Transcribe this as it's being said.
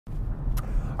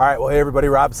All right, well, hey everybody,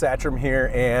 Rob Satcham here,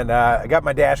 and I got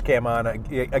my dash cam on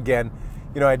again.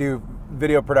 You know, I do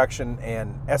video production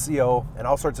and SEO and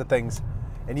all sorts of things,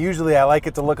 and usually I like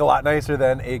it to look a lot nicer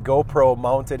than a GoPro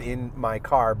mounted in my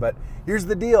car. But here's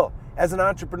the deal. As an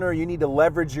entrepreneur, you need to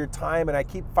leverage your time, and I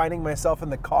keep finding myself in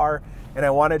the car, and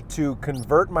I wanted to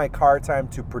convert my car time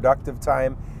to productive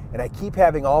time, and I keep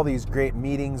having all these great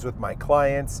meetings with my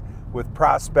clients, with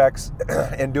prospects,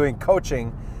 and doing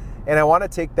coaching. And I want to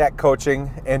take that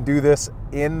coaching and do this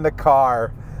in the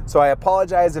car. So I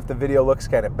apologize if the video looks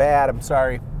kind of bad. I'm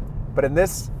sorry. But in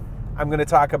this, I'm going to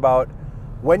talk about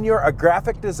when you're a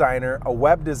graphic designer, a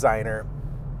web designer,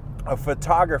 a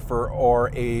photographer, or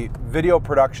a video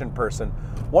production person.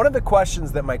 One of the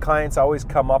questions that my clients always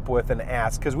come up with and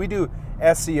ask, because we do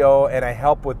SEO and I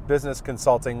help with business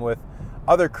consulting with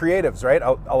other creatives, right?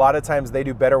 A lot of times they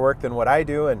do better work than what I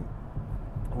do, and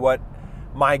what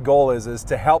my goal is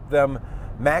to help them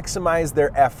maximize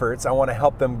their efforts. I want to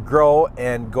help them grow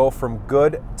and go from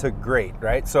good to great,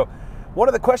 right? So one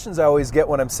of the questions I always get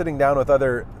when I'm sitting down with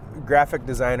other graphic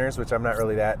designers, which I'm not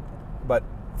really that, but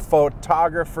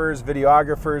photographers,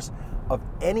 videographers of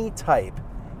any type,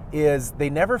 is they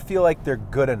never feel like they're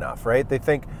good enough, right? They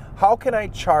think, how can I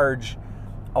charge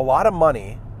a lot of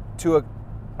money to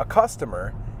a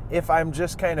customer if I'm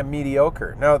just kind of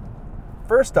mediocre? Now,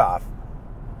 first off,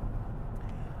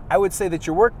 I would say that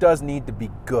your work does need to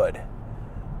be good.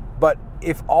 But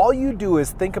if all you do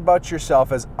is think about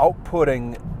yourself as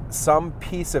outputting some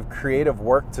piece of creative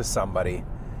work to somebody,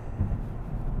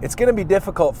 it's going to be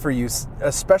difficult for you,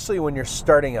 especially when you're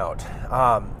starting out.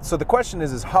 So the question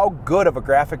is how good of a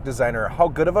graphic designer, how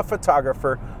good of a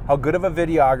photographer, how good of a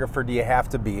videographer do you have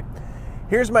to be?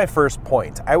 Here's my first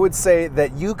point. I would say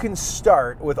that you can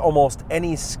start with almost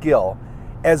any skill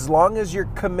as long as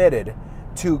you're committed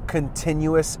to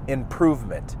continuous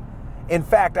improvement. In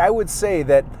fact, I would say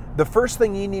that the first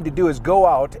thing you need to do is go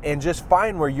out and just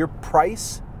find where your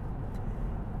price,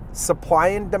 supply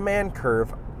and demand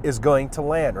curve is going to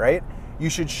land, right? You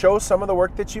should show some of the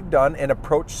work that you've done and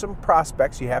approach some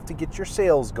prospects. You have to get your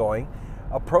sales going.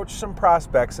 Approach some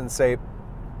prospects and say,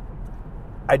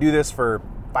 I do this for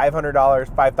 $500,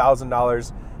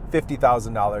 $5,000,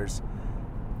 $50,000,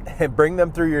 and bring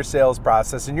them through your sales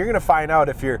process. And you're going to find out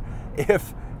if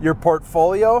your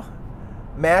portfolio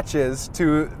matches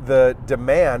to the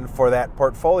demand for that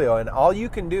portfolio. And all you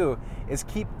can do is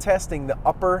keep testing the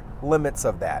upper limits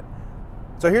of that.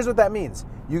 So here's what that means.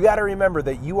 You got to remember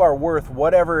that you are worth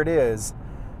whatever it is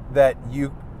that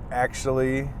you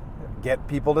actually get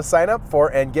people to sign up for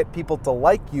and get people to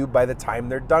like you by the time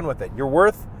they're done with it. You're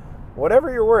worth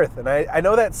whatever you're worth. And I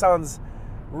know that sounds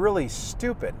really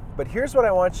stupid, but here's what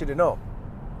I want you to know.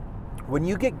 When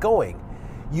you get going,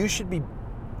 you should be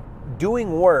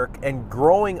doing work and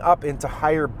growing up into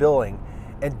higher billing,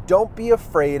 and don't be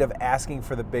afraid of asking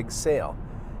for the big sale.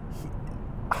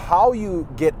 How you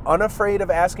get unafraid of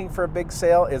asking for a big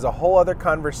sale is a whole other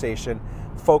conversation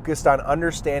focused on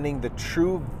understanding the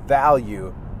true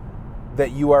value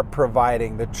that you are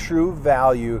providing. The true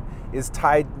value is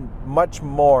tied much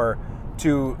more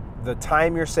to the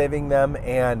time you're saving them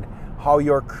and how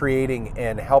you're creating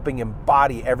and helping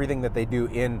embody everything that they do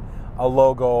in a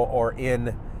logo or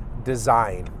in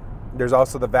design. There's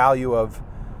also the value of,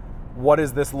 what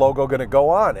is this logo going to go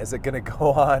on? Is it going to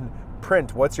go on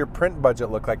print? What's your print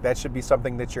budget look like? That should be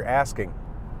something that you're asking.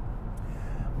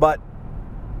 But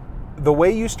the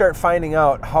way you start finding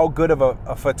out how good of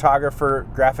a photographer,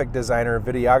 graphic designer,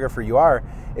 videographer you are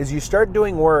is you start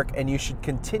doing work, and you should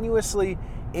continuously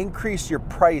increase your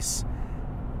price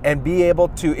and be able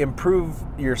to improve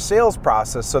your sales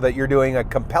process so that you're doing a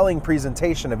compelling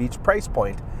presentation of each price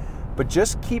point. But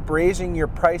just keep raising your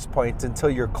price point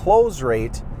until your close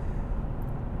rate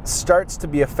starts to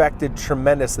be affected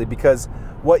tremendously, because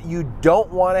what you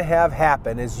don't want to have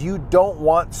happen is you don't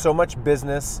want so much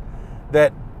business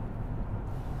that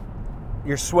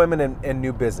you're swimming in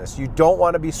new business. You don't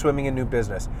want to be swimming in new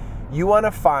business. You want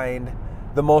to find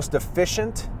the most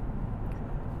efficient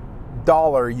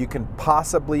dollar you can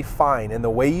possibly find. And the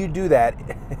way you do that,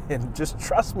 and just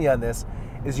trust me on this,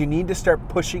 is you need to start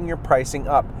pushing your pricing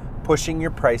up.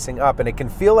 And it can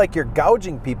feel like you're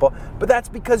gouging people, but that's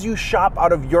because you shop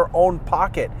out of your own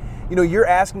pocket. You know, you're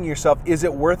asking yourself, is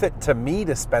it worth it to me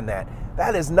to spend that?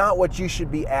 That is not what you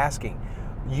should be asking.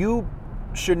 You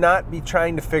should not be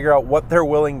trying to figure out what they're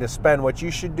willing to spend. What you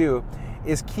should do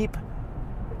is keep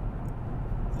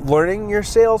learning your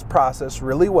sales process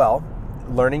really well,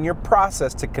 learning your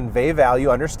process to convey value,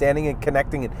 understanding and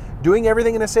connecting and doing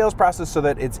everything in a sales process so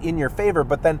that it's in your favor,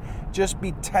 but then just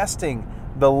be testing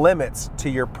the limits to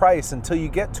your price until you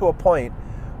get to a point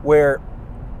where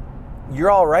you're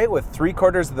all right with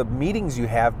 3/4 of the meetings you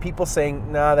have people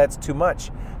saying, nah, that's too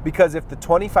much. Because if the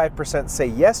 25% say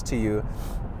yes to you,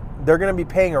 they're going to be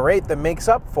paying a rate that makes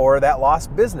up for that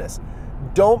lost business.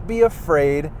 Don't be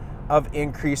afraid of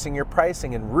increasing your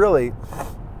pricing. And really,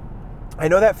 I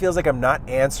know that feels like I'm not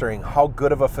answering how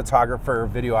good of a photographer or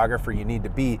videographer you need to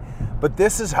be, but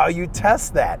this is how you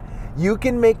test that. You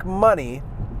can make money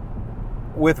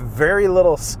with very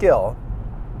little skill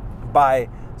by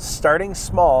starting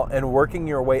small and working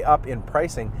your way up in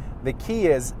pricing. The key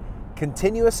is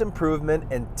continuous improvement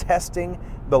and testing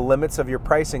the limits of your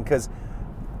pricing, because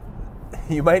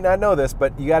you might not know this,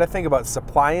 but you got to think about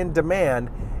supply and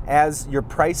demand. As your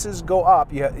prices go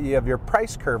up, you have your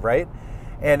price curve, right?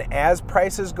 And as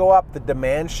prices go up, the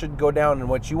demand should go down. And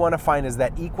what you want to find is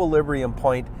that equilibrium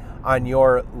point on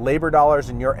your labor dollars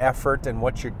and your effort and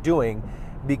what you're doing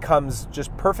becomes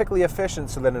just perfectly efficient,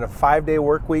 so that in a 5-day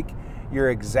work week, you're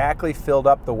exactly filled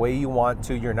up the way you want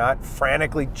to. You're not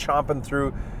frantically chomping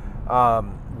through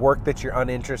work that you're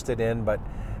uninterested in. But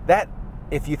that,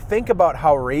 if you think about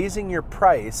how raising your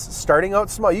price, starting out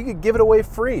small, you could give it away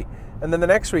free. And then the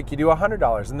next week you do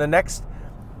 $100. And the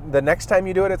next time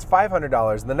you do it, it's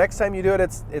 $500. And the next time you do it,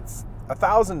 it's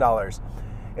 $1,000.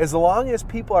 As long as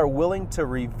people are willing to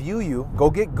review you, go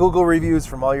get Google reviews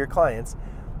from all your clients.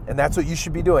 And that's what you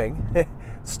should be doing.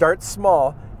 Start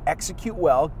small, execute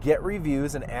well, get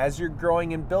reviews. And as you're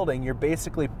growing and building, you're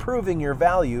basically proving your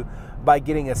value by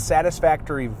getting a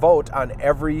satisfactory vote on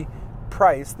every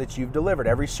price that you've delivered,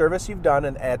 every service you've done,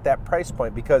 and at that price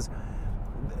point. Because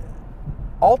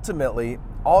ultimately,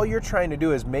 all you're trying to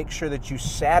do is make sure that you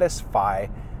satisfy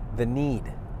the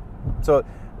need. So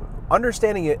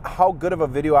understanding how good of a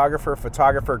videographer,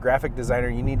 photographer, graphic designer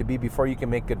you need to be before you can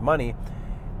make good money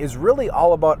is really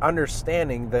all about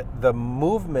understanding the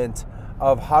movement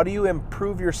of how do you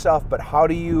improve yourself, but how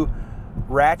do you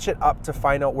ratchet up to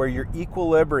find out where your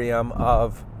equilibrium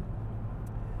of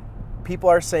people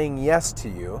are saying yes to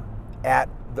you at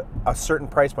a certain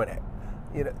price point.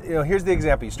 You know, here's the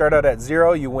example. You start out at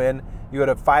 0, you win. You go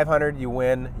to 500, you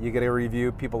win. You get a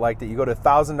review. People liked it. You go to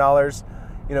 $1,000.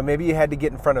 You know, maybe you had to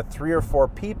get in front of 3 or 4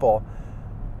 people,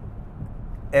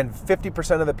 and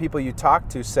 50% of the people you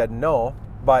talked to said no,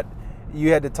 but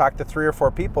you had to talk to 3 or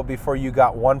 4 people before you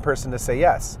got one person to say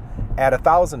yes at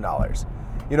 $1,000.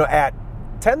 You know, at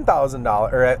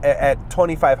 $10,000 or at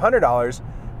 $2,500,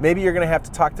 maybe you're going to have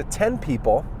to talk to 10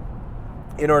 people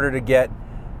in order to get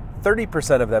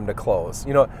 30% of them to close.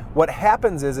 You know, what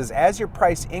happens is as your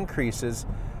price increases,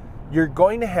 you're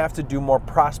going to have to do more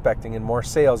prospecting and more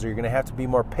sales, or you're going to have to be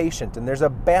more patient, and there's a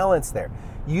balance there.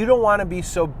 You don't want to be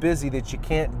so busy that you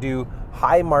can't do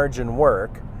high margin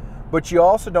work, but you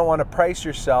also don't want to price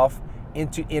yourself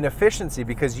into inefficiency,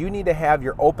 because you need to have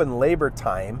your open labor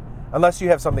time, unless you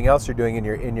have something else you're doing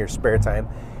in your spare time.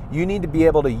 You need to be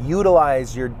able to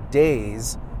utilize your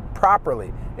days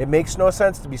properly. It makes no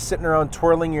sense to be sitting around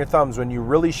twirling your thumbs when you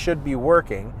really should be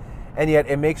working, and yet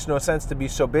it makes no sense to be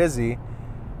so busy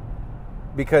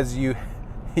because you've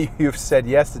said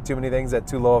yes to too many things at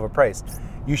too low of a price.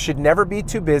 You should never be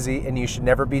too busy, and you should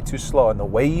never be too slow, and the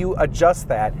way you adjust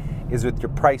that is with your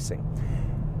pricing.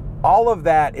 All of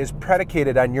that is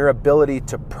predicated on your ability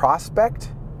to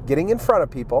prospect, getting in front of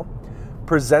people,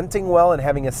 presenting well, and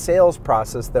having a sales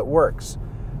process that works.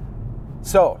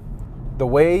 So the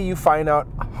way you find out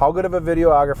how good of a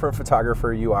videographer and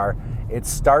photographer you are, it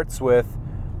starts with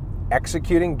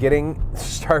executing,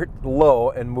 start low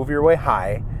and move your way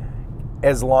high.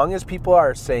 As long as people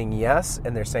are saying yes,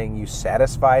 and they're saying you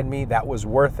satisfied me, that was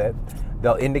worth it,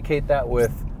 they'll indicate that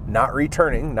with not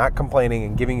returning, not complaining,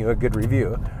 and giving you a good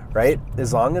review, right?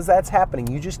 As long as that's happening,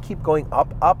 you just keep going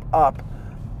up, up, up.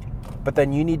 But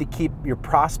then you need to keep your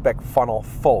prospect funnel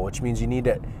full, which means you need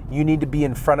to be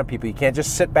in front of people. You can't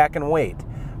just sit back and wait.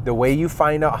 The way you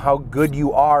find out how good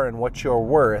you are and what you're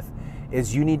worth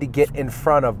is you need to get in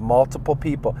front of multiple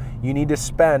people. You need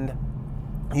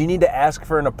to ask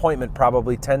for an appointment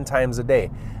probably 10 times a day.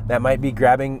 That might be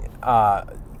grabbing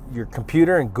your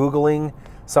computer and Googling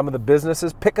some of the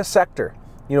businesses. Pick a sector.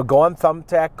 You know, go on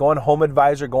Thumbtack, go on Home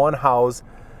Advisor, go on Houzz.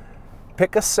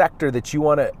 Pick a sector that you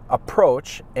want to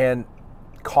approach and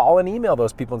call and email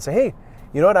those people and say, hey,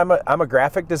 you know what, I'm a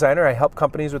graphic designer. I help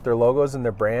companies with their logos and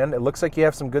their brand. It looks like you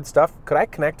have some good stuff. Could I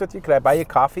connect with you? Could I buy you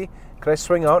coffee? Could I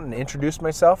swing out and introduce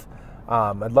myself?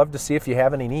 I'd love to see if you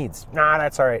have any needs. Nah,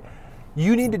 that's all right.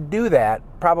 You need to do that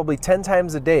probably 10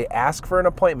 times a day. Ask for an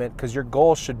appointment, because your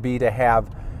goal should be to have,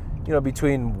 you know,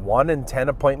 between 1 and 10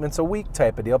 appointments a week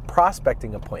type of deal,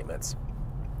 prospecting appointments.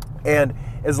 And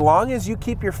as long as you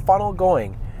keep your funnel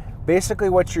going, basically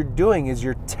what you're doing is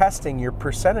you're testing your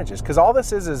percentages, because all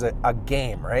this is a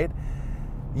game, right?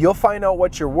 You'll find out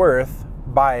what you're worth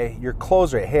by your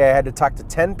close rate. Hey, I had to talk to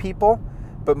 10 people,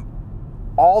 but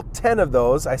all 10 of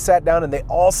those, I sat down and they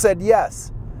all said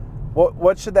yes.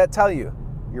 What should that tell you?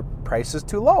 Your price is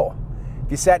too low.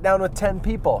 If you sat down with 10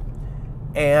 people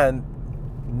and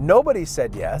nobody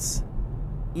said yes,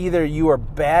 either you are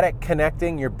bad at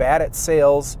connecting, you're bad at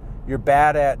sales, you're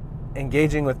bad at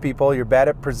engaging with people, you're bad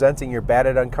at presenting, you're bad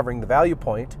at uncovering the value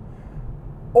point,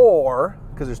 or,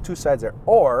 because there's two sides there,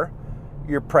 or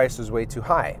your price is way too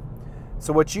high.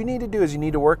 So what you need to do is you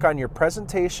need to work on your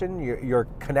presentation, your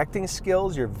connecting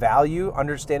skills, your value,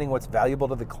 understanding what's valuable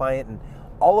to the client and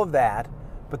all of that,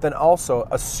 but then also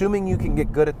assuming you can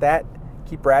get good at that,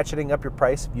 keep ratcheting up your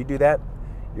price. If you do that,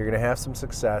 you're going to have some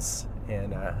success,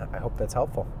 and I hope that's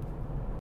helpful.